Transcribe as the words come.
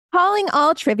Calling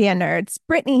all trivia nerds,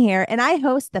 Brittany here, and I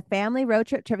host the Family Road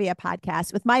Trip Trivia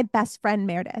Podcast with my best friend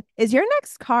Meredith. Is your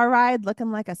next car ride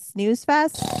looking like a snooze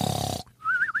fest?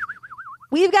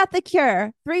 We've got the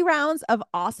cure. 3 rounds of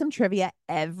awesome trivia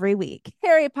every week.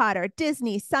 Harry Potter,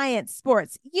 Disney, science,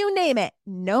 sports, you name it.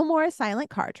 No more silent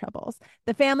car troubles.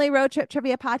 The Family Road Trip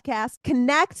Trivia Podcast.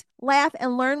 Connect, laugh,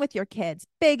 and learn with your kids,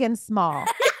 big and small.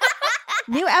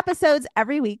 New episodes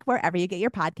every week wherever you get your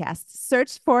podcasts.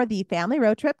 Search for the Family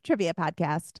Road Trip Trivia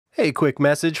Podcast. Hey, quick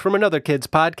message from another kids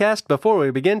podcast before we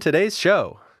begin today's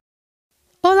show.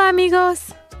 Hola,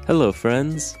 amigos. Hello,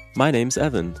 friends. My name's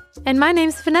Evan. And my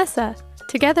name's Vanessa.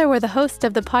 Together, we're the host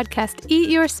of the podcast Eat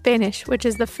Your Spanish, which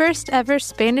is the first ever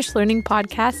Spanish learning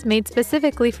podcast made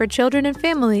specifically for children and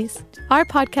families. Our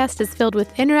podcast is filled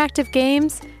with interactive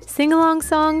games, sing-along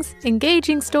songs,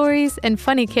 engaging stories, and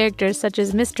funny characters such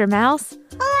as Mr. Mouse,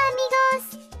 Hola,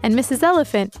 amigos, and Mrs.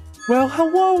 Elephant. Well,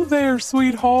 hello there,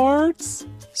 sweethearts.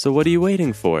 So what are you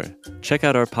waiting for? Check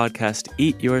out our podcast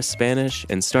Eat Your Spanish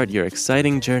and start your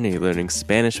exciting journey learning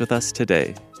Spanish with us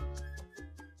today.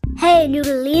 Hey,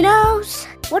 Noodleinos!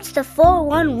 What's the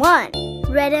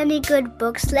 411? Read any good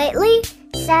books lately?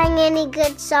 Sang any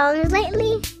good songs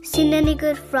lately? Seen any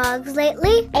good frogs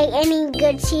lately? Ate any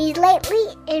good cheese lately?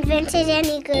 Invented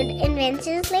any good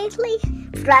inventions lately?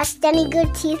 Brushed any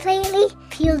good teeth lately?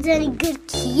 Peeled any good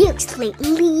cukes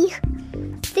lately?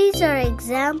 These are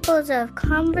examples of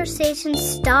conversation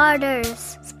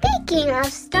starters. Speaking of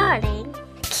starting,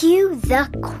 cue the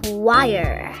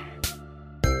choir.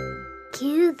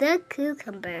 Cue the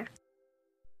cucumber.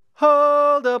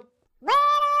 Hold up.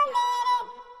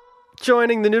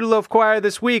 Joining the Noodle Loaf Choir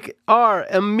this week are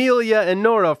Amelia and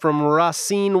Nora from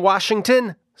Racine,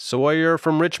 Washington, Sawyer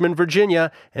from Richmond,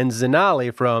 Virginia, and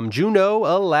Zenali from Juneau,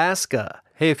 Alaska.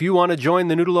 Hey, if you want to join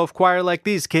the Noodle Loaf Choir like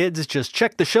these kids, just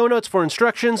check the show notes for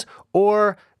instructions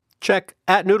or check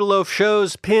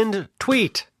 @NoodleLoafShow's pinned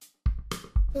tweet.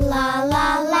 La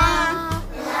la la.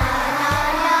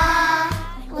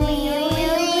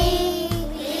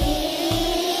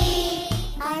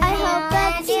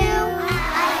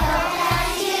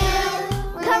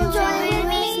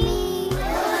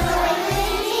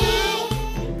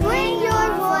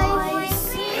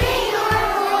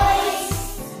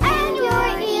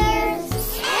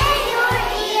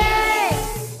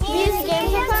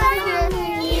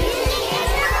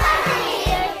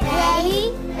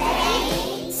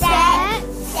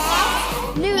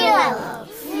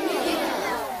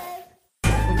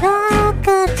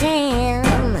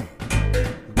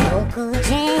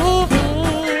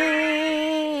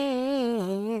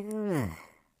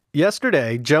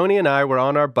 Yesterday, Joni and I were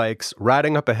on our bikes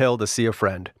riding up a hill to see a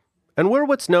friend. And we're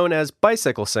what's known as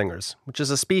bicycle singers, which is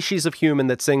a species of human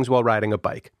that sings while riding a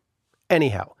bike.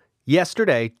 Anyhow,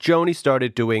 yesterday, Joni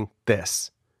started doing this,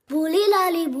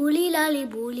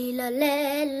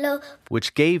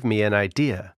 which gave me an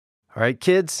idea. All right,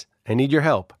 kids, I need your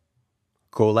help.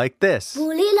 Go like this.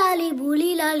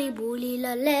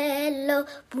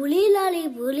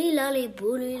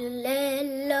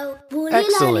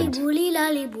 Excellent.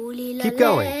 Keep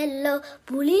going. All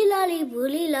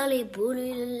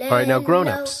right, now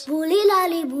grown-ups.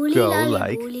 Go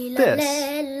like this.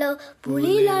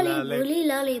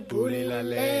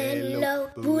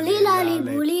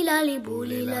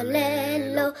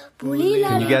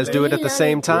 Can you guys do it at the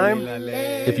same time?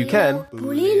 If you can,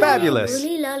 fabulous.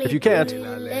 If you can't,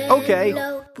 okay.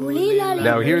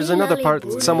 Now here's another part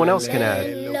that someone else can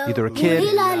add. Either a kid,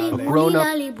 a grown-up,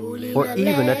 or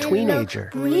even a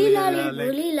teenager.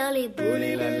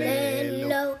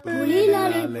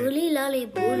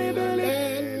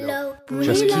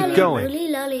 Just keep going.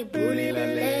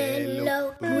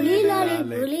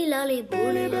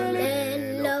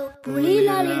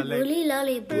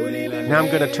 Now I'm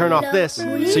going to turn off this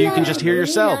so you can just hear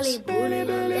yourselves.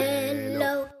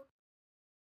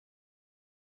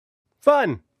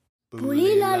 Fun!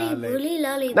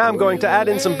 Now I'm going to add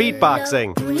in some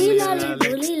beatboxing.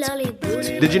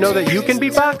 Did you know that you can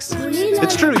beatbox?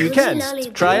 It's true, you can.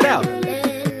 Try it out.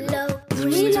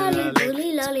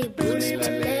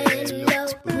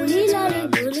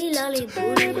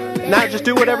 Now just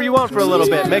do whatever you want for a little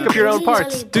bit. Make up your own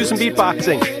parts. Do some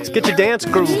beatboxing. Get your dance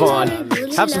groove on.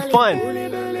 Have some fun.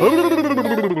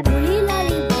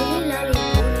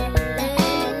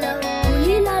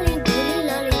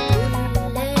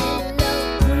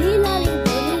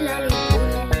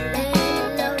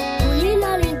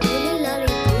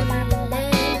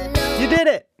 You did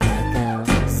it!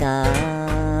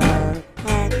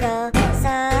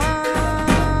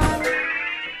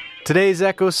 Today's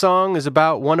Echo Song is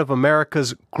about one of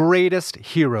America's greatest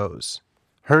heroes.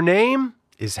 Her name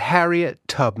is Harriet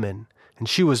Tubman, and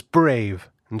she was brave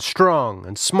and strong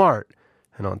and smart.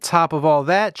 And on top of all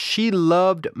that, she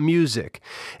loved music,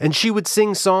 and she would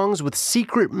sing songs with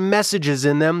secret messages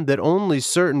in them that only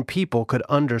certain people could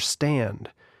understand.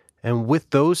 And with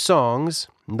those songs,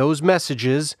 those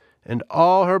messages, and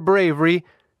all her bravery,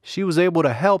 she was able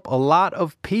to help a lot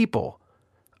of people.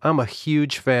 I'm a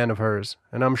huge fan of hers,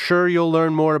 and I'm sure you'll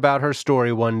learn more about her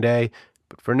story one day.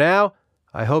 But for now,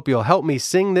 I hope you'll help me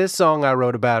sing this song I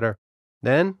wrote about her.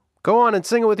 Then, go on and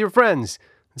sing it with your friends.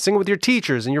 Sing it with your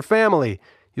teachers and your family.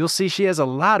 You'll see she has a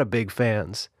lot of big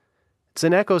fans. It's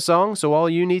an echo song, so all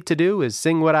you need to do is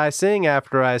sing what I sing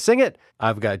after I sing it.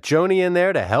 I've got Joni in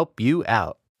there to help you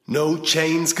out. No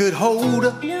chains could hold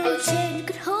her. No chain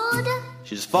could hold her.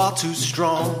 She's far too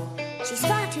strong. She's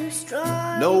far too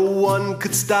strong. No one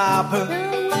could stop her.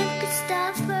 No one could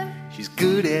stop her. She's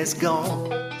good as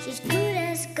gone. She's good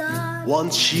as gone.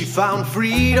 Once she found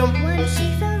freedom, Once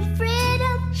she found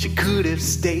freedom, she could have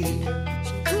stayed.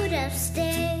 she could have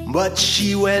stayed. But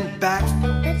she went back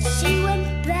But she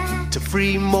went back to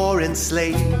free more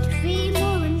enslaved. to free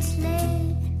more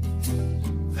enslaved.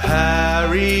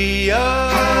 Harriet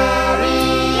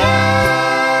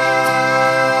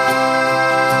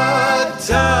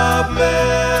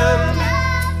Tubman.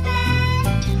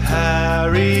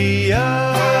 Harriet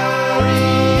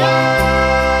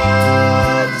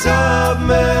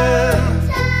Tubman.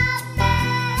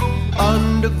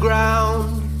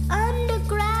 Underground,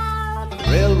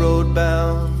 railroad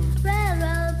bound.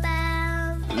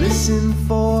 Listen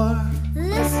for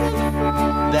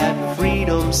that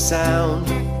freedom sound.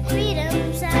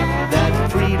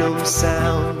 That freedom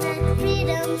sound.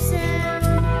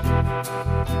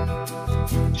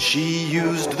 She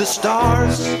used the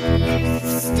stars.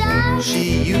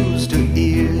 She used her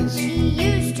ears.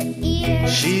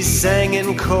 She sang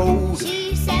in code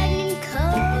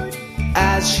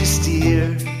as she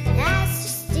steered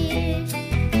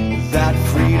that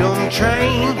freedom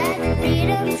train,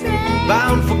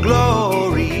 bound for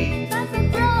glory.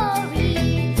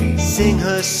 Sing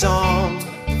her song,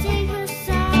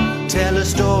 tell a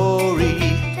story.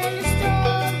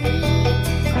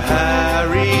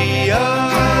 Harriet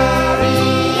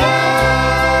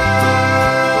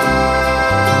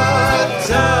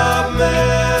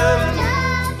Tubman.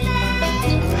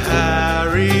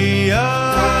 Harriet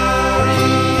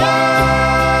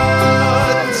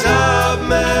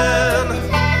Tubman.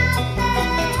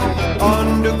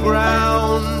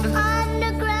 Underground,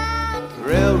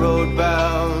 railroad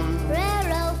bound.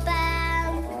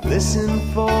 Listen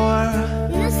for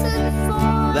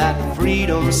that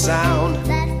freedom sound.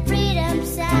 That freedom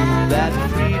sound. That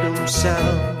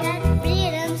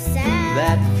freedom sound.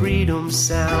 That freedom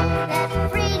sound.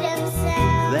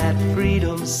 That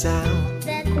freedom sound.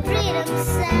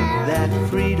 That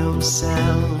freedom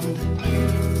sound.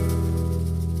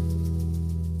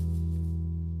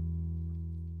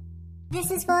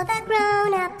 This is for the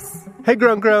grown-ups. Hey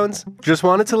Grown-Groans, just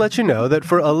wanted to let you know that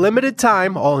for a limited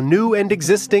time, all new and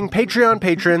existing Patreon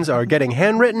patrons are getting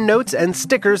handwritten notes and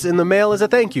stickers in the mail as a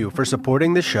thank you for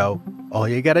supporting the show. All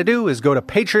you gotta do is go to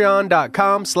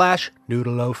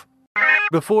patreon.com/noodleloaf.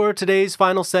 Before today's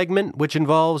final segment, which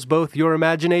involves both your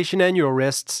imagination and your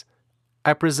wrists,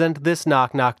 I present this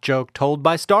knock-knock joke told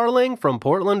by Starling from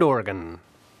Portland, Oregon.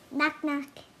 Knock, knock.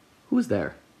 Who's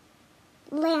there?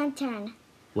 Lantern.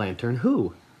 Lantern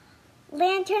who?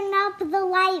 Lantern up the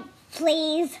light,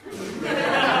 please.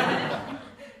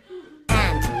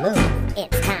 Time to move,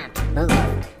 it's time to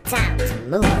move. Time to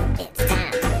move, it's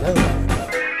time to move.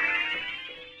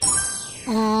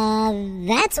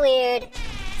 That's weird.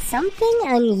 Something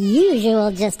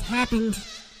unusual just happened.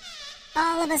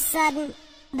 All of a sudden,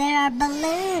 there are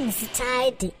balloons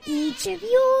tied to each of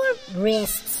your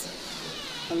wrists.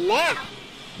 And now,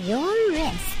 your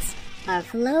wrists are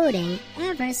floating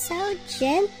ever so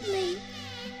gently.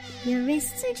 Your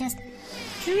wrists are just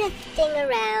drifting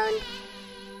around,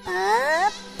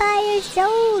 up by your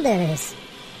shoulders,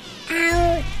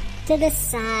 out to the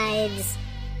sides.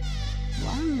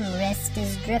 One wrist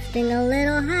is drifting a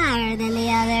little higher than the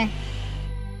other.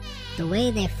 The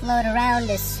way they float around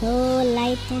is so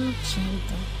light and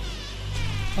gentle.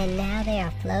 And now they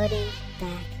are floating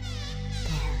back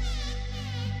down.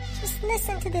 Just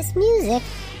listen to this music,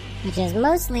 which is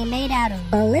mostly made out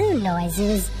of balloon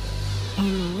noises,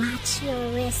 and watch your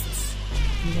wrists,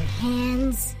 and your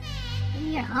hands,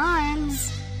 and your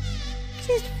arms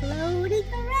just floating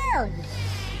around.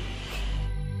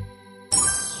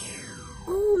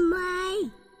 Oh my!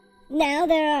 Now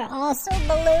there are also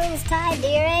balloons tied to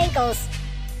your ankles.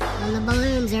 And the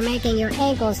balloons are making your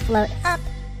ankles float up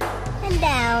and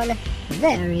down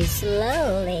very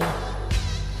slowly.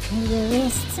 and your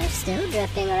wrists are still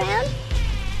drifting around,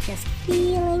 just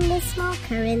feeling the small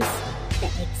currents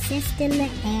that exist in the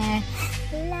air.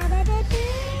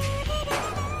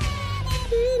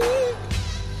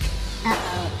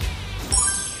 Uh-oh.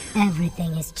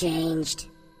 Everything has changed.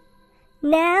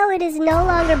 Now it is no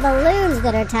longer balloons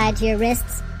that are tied to your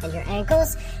wrists and your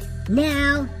ankles.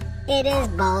 Now it is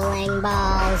bowling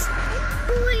balls.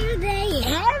 Boy, are they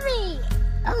heavy!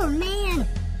 Oh man,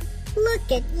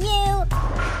 look at you!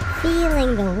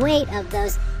 Feeling the weight of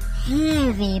those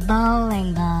heavy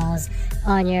bowling balls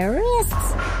on your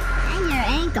wrists and your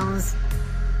ankles.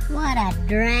 What a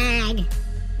drag.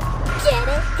 Get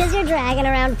it? Because you're dragging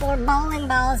around 4 bowling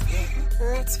balls.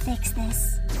 Let's fix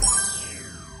this.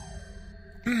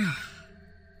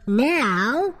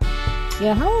 Now,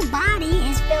 your whole body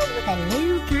is filled with a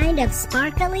new kind of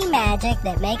sparkly magic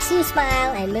that makes you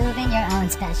smile and move in your own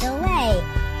special way.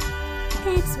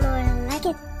 That's more like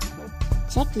it.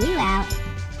 Check you out,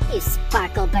 you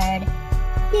Sparklebird.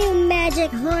 You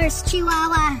magic horse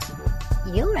chihuahua.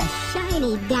 You're a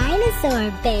shiny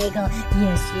dinosaur bagel.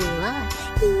 Yes, you are.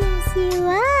 Yes, you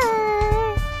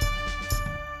are.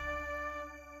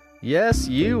 Yes,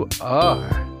 you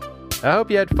are. I hope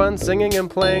you had fun singing and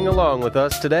playing along with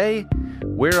us today.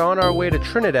 We're on our way to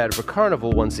Trinidad for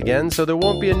Carnival once again, so there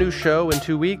won't be a new show in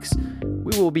 2 weeks.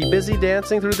 We will be busy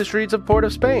dancing through the streets of Port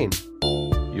of Spain.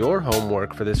 Your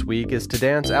homework for this week is to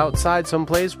dance outside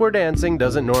someplace where dancing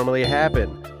doesn't normally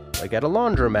happen, like at a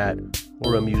laundromat,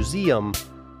 or a museum,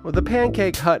 or the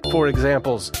Pancake Hut, for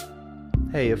examples.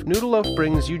 Hey, if Noodle Loaf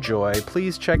brings you joy,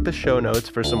 please check the show notes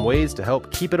for some ways to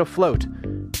help keep it afloat.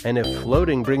 And if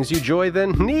floating brings you joy,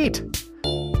 then neat!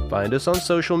 Find us on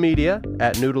social media,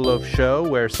 at Noodle Loaf Show,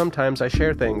 where sometimes I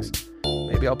share things.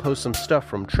 Maybe I'll post some stuff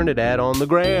from Trinidad on the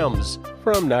grams.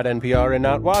 From Not NPR and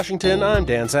Not Washington, I'm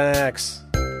Dan Sachs.